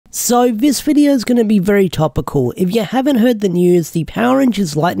So this video is going to be very topical. If you haven't heard the news, the Power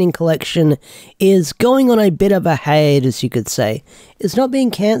Rangers Lightning Collection is going on a bit of a hiatus, you could say. It's not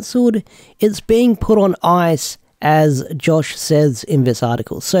being cancelled, it's being put on ice, as Josh says in this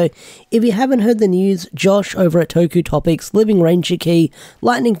article. So if you haven't heard the news, Josh over at Toku Topics, Living Ranger Key,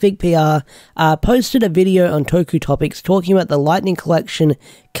 Lightning Fig PR, posted a video on Toku Topics talking about the Lightning Collection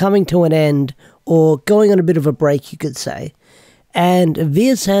coming to an end, or going on a bit of a break, you could say. And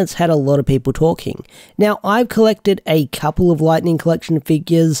this has had a lot of people talking. Now, I've collected a couple of Lightning Collection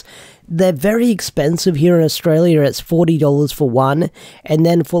figures. They're very expensive here in Australia. It's $40 for one. And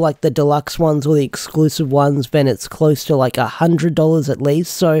then for like the deluxe ones or the exclusive ones, then it's close to like $100 at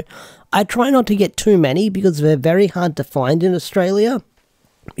least. So I try not to get too many because they're very hard to find in Australia.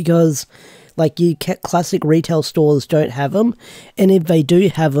 Because like classic retail stores don't have them, and if they do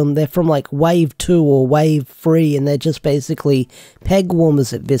have them, they're from like wave 2 or wave 3, and they're just basically peg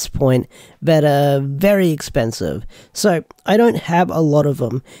warmers at this point that are very expensive. So I don't have a lot of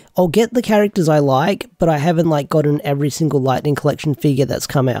them. I'll get the characters I like, but I haven't like gotten every single Lightning Collection figure that's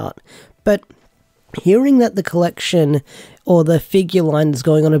come out. But hearing that the collection or the figure line is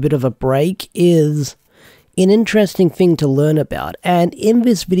going on a bit of a break is an interesting thing to learn about. And in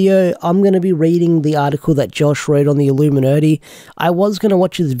this video, I'm going to be reading the article that Josh wrote on the Illuminati. I was going to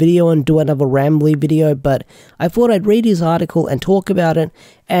watch his video and do another rambly video, but I thought I'd read his article and talk about it,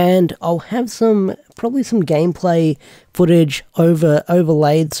 and I'll have probably some gameplay footage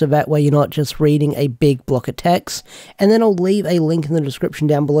overlaid, so that way you're not just reading a big block of text. And then I'll leave a link in the description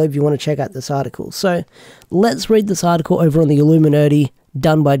down below if you want to check out this article. So let's read this article over on the Illuminati,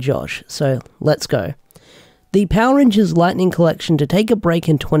 done by Josh. So let's go. The Power Rangers Lightning Collection to take a break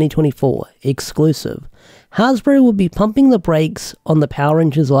in 2024, exclusive. Hasbro will be pumping the brakes on the Power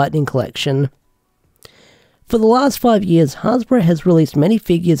Rangers Lightning Collection. For the last 5 years, Hasbro has released many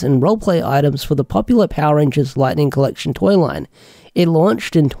figures and roleplay items for the popular Power Rangers Lightning Collection toy line. It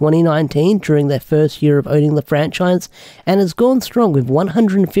launched in 2019 during their first year of owning the franchise, and has gone strong with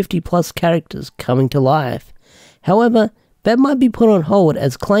 150 plus characters coming to life. However, that might be put on hold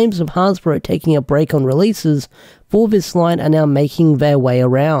as claims of Hasbro taking a break on releases for this line are now making their way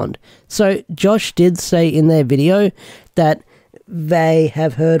around. So Josh did say in their video that they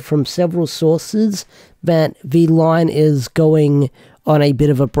have heard from several sources that the line is going on a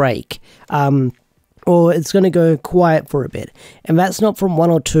bit of a break, or it's going to go quiet for a bit. And that's not from one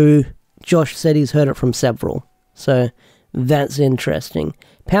or two. Josh said he's heard it from several. So that's interesting.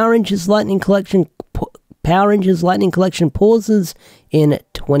 Power Rangers Lightning Collection pauses in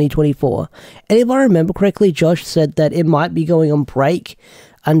 2024. And if I remember correctly, Josh said that it might be going on break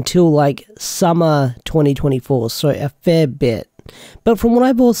until like summer 2024, so a fair bit. But from what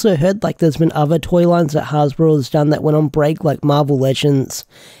I've also heard, like there's been other toy lines that Hasbro has done that went on break, like Marvel Legends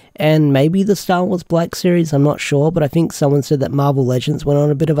and maybe the Star Wars Black series, I'm not sure, but I think someone said that Marvel Legends went on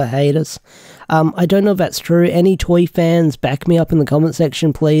a bit of a hiatus. I don't know if that's true. Any toy fans, back me up in the comment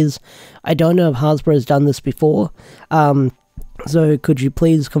section, please. I don't know if Hasbro has done this before, so could you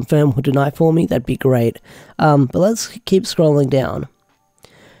please confirm or deny for me? That'd be great. But let's keep scrolling down.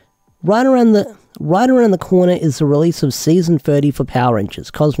 Right around the corner is the release of Season 30 for Power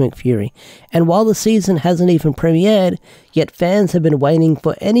Rangers, Cosmic Fury, and while the season hasn't even premiered, yet fans have been waiting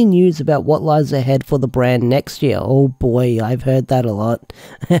for any news about what lies ahead for the brand next year. Oh boy, I've heard that a lot.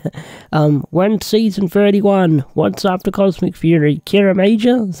 When Season 31? What's after Cosmic Fury? Kira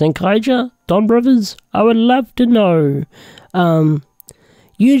Major? Zenkaija? Don Brothers? I would love to know.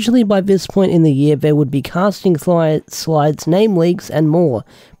 Usually by this point in the year there would be casting slides, name leaks, and more.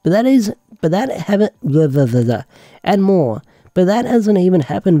 But that hasn't even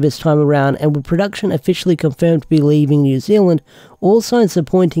happened this time around, and with production officially confirmed to be leaving New Zealand, all signs are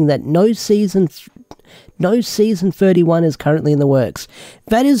pointing that no season 31 is currently in the works.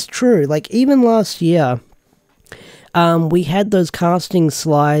 That is true. Like even last year, we had those casting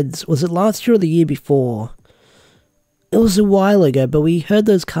slides. Was it last year or the year before? It was a while ago, but we heard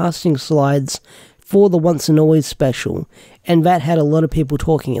those casting slides for the Once and Always special, and that had a lot of people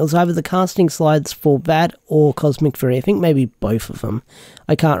talking. It was either the casting slides for that or Cosmic Fury. I think maybe both of them.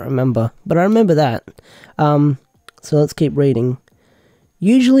 I can't remember, but I remember that. So let's keep reading.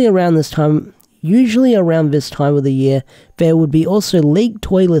 Usually around this time of the year, there would be also leaked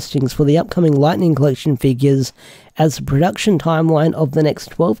toy listings for the upcoming Lightning Collection figures, as the production timeline of the next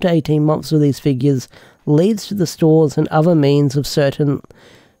 12 to 18 months of these figures leads to the stores and other means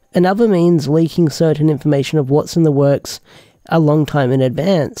leaking certain information of what's in the works a long time in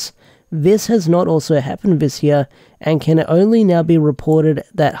advance. This has not also happened this year, and can only now be reported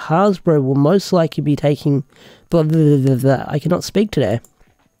that Hasbro will most likely be taking... I cannot speak today.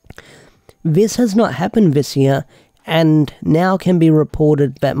 This has not happened this year, and now can be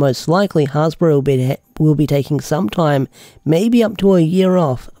reported that most likely Hasbro will be taking some time, maybe up to a year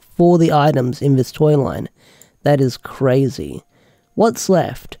off, for the items in this toy line. That is crazy. What's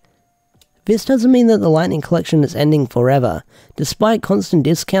left? This doesn't mean that the Lightning Collection is ending forever. Despite constant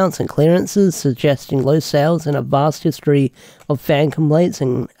discounts and clearances suggesting low sales and a vast history of fan complaints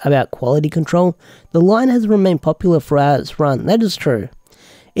and about quality control, the line has remained popular throughout its run. That is true.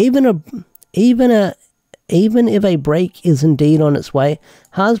 Even if a break is indeed on its way,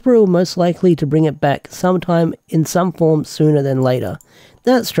 Hasbro will most likely to bring it back sometime in some form sooner than later.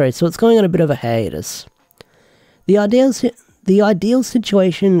 That's true, so it's going on a bit of a hiatus. The ideal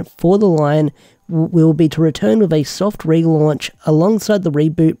situation for the line will be to return with a soft relaunch alongside the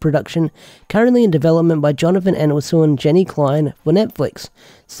reboot production currently in development by Jonathan Entwistle and Jenny Klein for Netflix.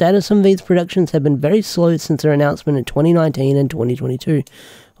 Status on these productions have been very slow since their announcement in 2019 and 2022.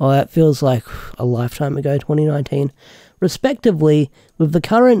 Oh, that feels like a lifetime ago, 2019. Respectively, with the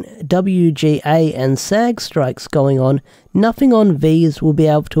current WGA and SAG strikes going on, nothing on these will be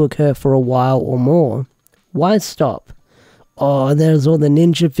able to occur for a while or more. Why stop? Oh, there's all the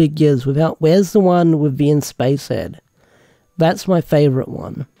ninja figures without... Where's the one with the in space head? That's my favourite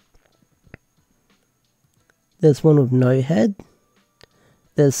one. There's one with no head.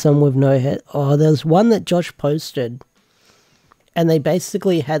 There's some with no head. Oh, there's one that Josh posted. And they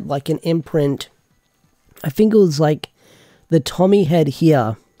basically had like an imprint. I think it was like the Tommy head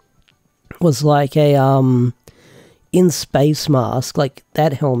here was like a in space mask, like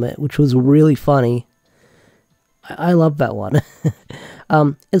that helmet, which was really funny. I love that one.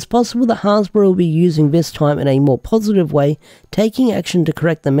 It's possible that Hasbro will be using this time in a more positive way, taking action to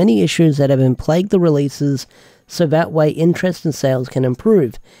correct the many issues that have been plagued the releases, so that way interest and sales can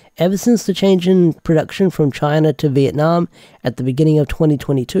improve. Ever since the change in production from China to Vietnam at the beginning of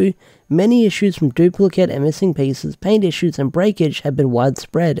 2022, many issues from duplicate and missing pieces, paint issues, and breakage have been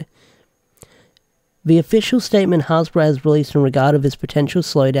widespread. The official statement Hasbro has released in regard of this potential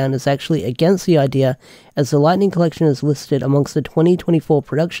slowdown is actually against the idea, as the Lightning Collection is listed amongst the 2024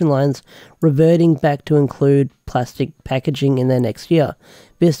 production lines, reverting back to include plastic packaging in their next year.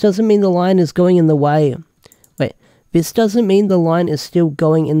 This doesn't mean the line is going in the way... This doesn't mean the line is still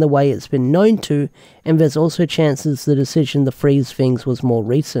going in the way it's been known to, and there's also chances the decision to freeze things was more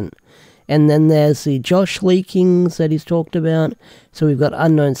recent. And then there's the Josh leakings that he's talked about. So we've got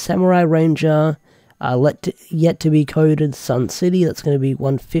Unknown Samurai Ranger, yet to be coded Sun City, that's going to be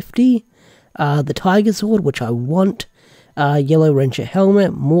 150. The Tiger Sword, which I want. Yellow Ranger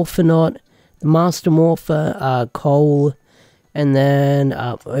Helmet, Morphonaut, the Master Morpher, Cole, and then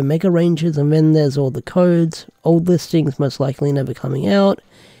Omega Rangers, and then there's all the codes, old listings most likely never coming out,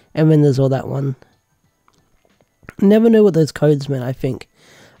 and then there's all that one. Never knew what those codes meant, I think.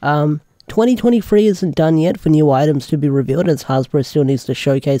 2023 isn't done yet for new items to be revealed, as Hasbro still needs to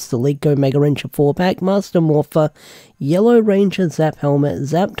showcase the leaked Omega Ranger 4-pack, Master Morpher, Yellow Ranger Zap Helmet,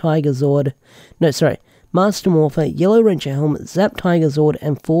 Zap Tiger Zord, Master Morpher, Yellow Ranger Helmet, Zap Tiger Zord,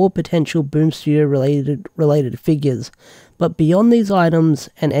 and 4 potential Boom Studio related figures. But beyond these items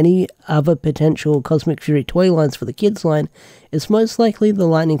and any other potential Cosmic Fury toy lines for the kids line, it's most likely the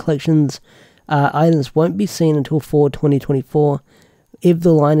Lightning Collection's items won't be seen until fall 2024, if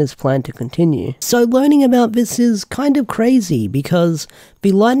the line is planned to continue. So learning about this is kind of crazy, because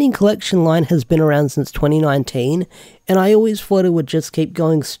the Lightning Collection line has been around since 2019, and I always thought it would just keep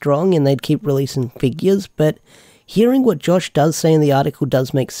going strong and they'd keep releasing figures, but hearing what Josh does say in the article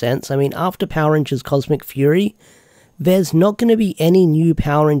does make sense. I mean, after Power Rangers Cosmic Fury, there's not going to be any new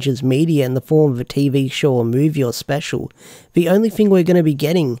Power Rangers media in the form of a TV show or movie or special. The only thing we're going to be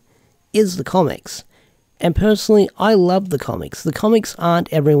getting is the comics. And personally, I love the comics. The comics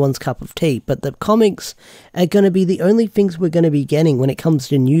aren't everyone's cup of tea, but the comics are going to be the only things we're going to be getting when it comes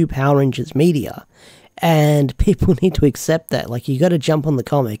to new Power Rangers media. And people need to accept that. Like, you got to jump on the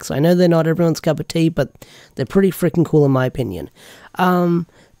comics. I know they're not everyone's cup of tea, but they're pretty freaking cool in my opinion.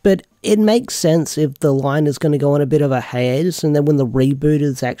 But it makes sense if the line is going to go on a bit of a hiatus, and then when the reboot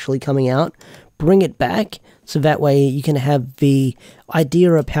is actually coming out, bring it back, so that way you can have the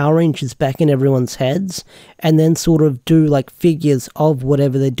idea of Power Rangers back in everyone's heads, and then sort of do like figures of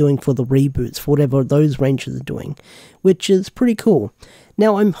whatever they're doing for the reboots, for whatever those Rangers are doing, which is pretty cool.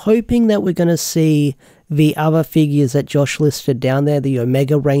 Now, I'm hoping that we're going to see the other figures that Josh listed down there, the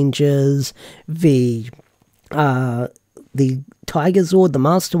Omega Rangers, the Tiger Zord, the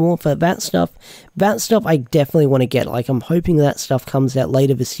Master Morpher, that stuff I definitely want to get. Like, I'm hoping that stuff comes out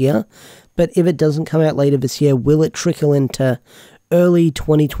later this year. But if it doesn't come out later this year, will it trickle into early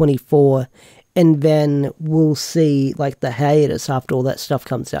 2024 and then we'll see like the hiatus after all that stuff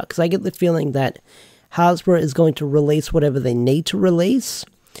comes out. Because I get the feeling that Hasbro is going to release whatever they need to release,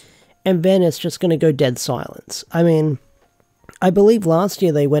 and then it's just going to go dead silence. I mean, I believe last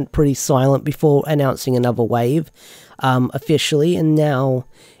year they went pretty silent before announcing another wave officially, and now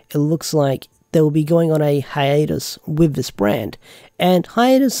it looks like they'll be going on a hiatus with this brand. And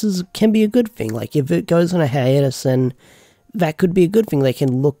hiatuses can be a good thing. Like, if it goes on a hiatus, then that could be a good thing. They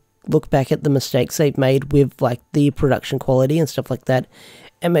can look back at the mistakes they've made with, like, the production quality and stuff like that,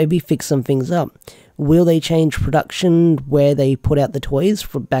 and maybe fix some things up. Will they change production where they put out the toys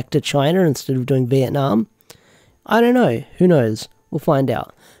back to China instead of doing Vietnam? I don't know. Who knows? We'll find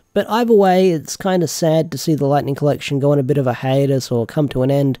out. But either way, it's kind of sad to see the Lightning Collection go on a bit of a hiatus or come to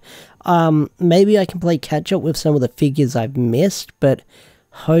an end. Maybe I can play catch up with some of the figures I've missed, but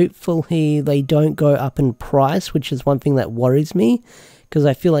hopefully they don't go up in price, which is one thing that worries me, because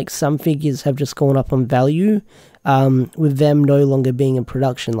I feel like some figures have just gone up on value, with them no longer being in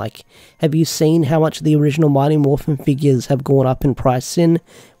production. Like, have you seen how much the original Mighty Morphin figures have gone up in price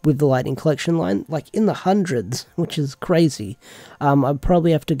with the Lightning Collection line? Like, in the hundreds, which is crazy. I'd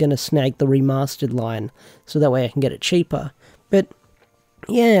probably have to gonna snag the remastered line, so that way I can get it cheaper. But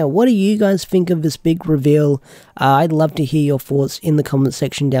yeah, what do you guys think of this big reveal? I'd love to hear your thoughts in the comment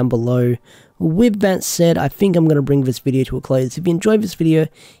section down below. With that said, I think I'm going to bring this video to a close. If you enjoyed this video,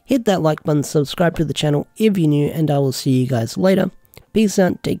 hit that like button, subscribe to the channel if you're new, and I will see you guys later. Peace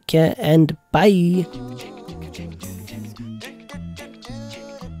out, take care, and bye!